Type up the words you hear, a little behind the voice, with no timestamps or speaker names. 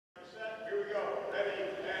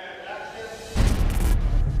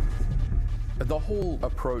The whole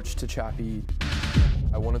approach to Chappie,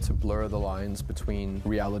 I wanted to blur the lines between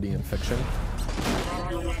reality and fiction.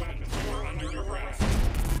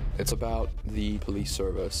 It's about the police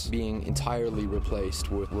service being entirely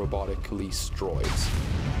replaced with robotic police droids.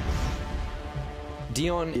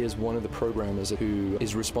 Dion is one of the programmers who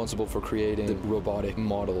is responsible for creating the robotic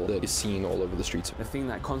model that is seen all over the streets. The thing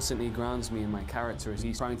that constantly grounds me in my character is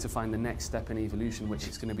he's trying to find the next step in evolution, which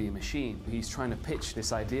is going to be a machine. He's trying to pitch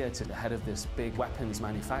this idea to the head of this big weapons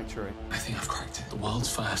manufacturer. I think I've cracked it. The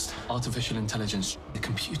world's first artificial intelligence, a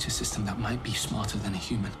computer system that might be smarter than a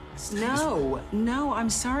human. No, I'm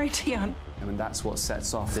sorry, Dion. And that's what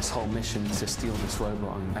sets off this whole mission to steal this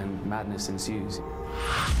robot, and madness ensues.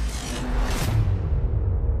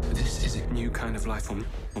 This is a new kind of life form,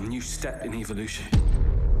 a new step in evolution.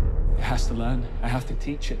 It has to learn. I have to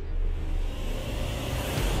teach it.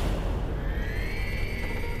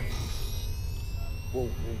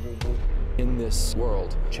 In this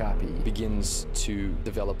world, Chappie begins to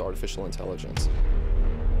develop artificial intelligence.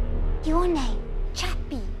 Your name,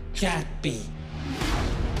 Chappie. Chappie.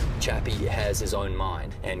 Chappie has his own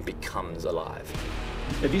mind and becomes alive.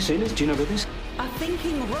 Have you seen this? Do you know about this? A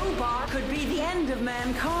thinking robot could be the end of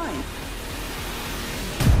mankind.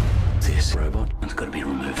 This robot has got to be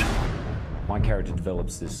removed. My character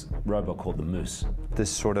develops this robot called the Moose. This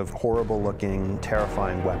sort of horrible-looking,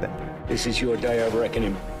 terrifying weapon. This is your day of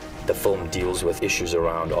reckoning. The film deals with issues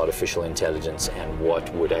around artificial intelligence and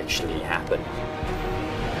what would actually happen.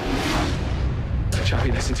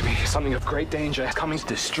 Chappie, listen to me. Something of great danger is coming to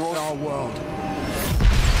destroy our world.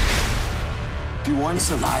 If you want to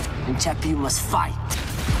survive, then Chappie, you must fight.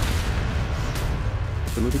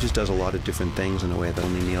 The movie just does a lot of different things in a way that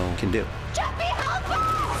only Neil can do. Chappie, help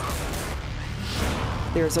us!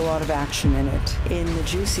 There's a lot of action in it, in the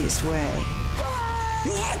juiciest way.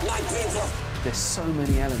 You hurt my people! There's so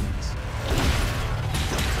many elements.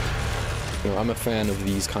 I'm a fan of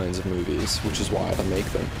these kinds of movies, which is why I make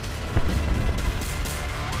them.